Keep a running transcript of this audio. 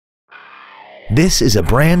This is a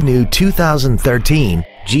brand new 2013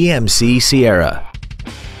 GMC Sierra.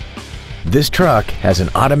 This truck has an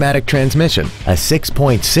automatic transmission, a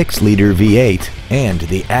 6.6-liter V8, and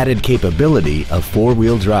the added capability of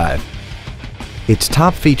four-wheel drive. Its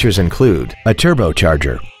top features include a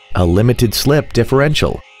turbocharger, a limited slip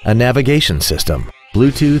differential, a navigation system,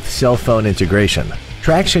 Bluetooth cell phone integration,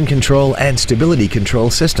 traction control and stability control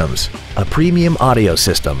systems, a premium audio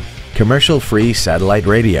system, commercial-free satellite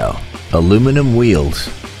radio, aluminum wheels,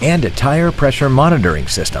 and a tire pressure monitoring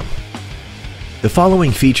system. The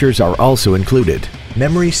following features are also included: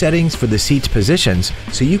 memory settings for the seat's positions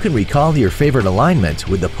so you can recall your favorite alignments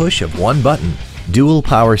with the push of one button, dual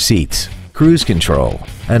power seats, cruise control,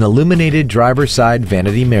 an illuminated driver's side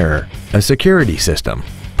vanity mirror, a security system,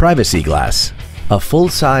 privacy glass, a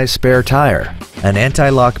full-size spare tire, an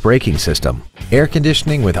anti-lock braking system, air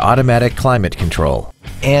conditioning with automatic climate control,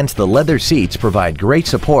 and the leather seats provide great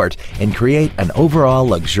support and create an overall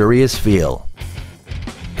luxurious feel.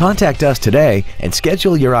 Contact us today and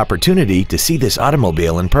schedule your opportunity to see this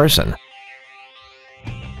automobile in person.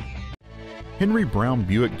 Henry Brown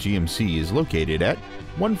Buick GMC is located at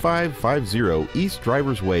 1550 East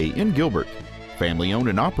Drivers Way in Gilbert. Family owned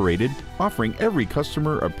and operated, offering every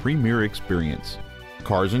customer a premier experience.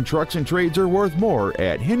 Cars and trucks and trades are worth more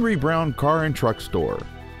at Henry Brown Car and Truck Store.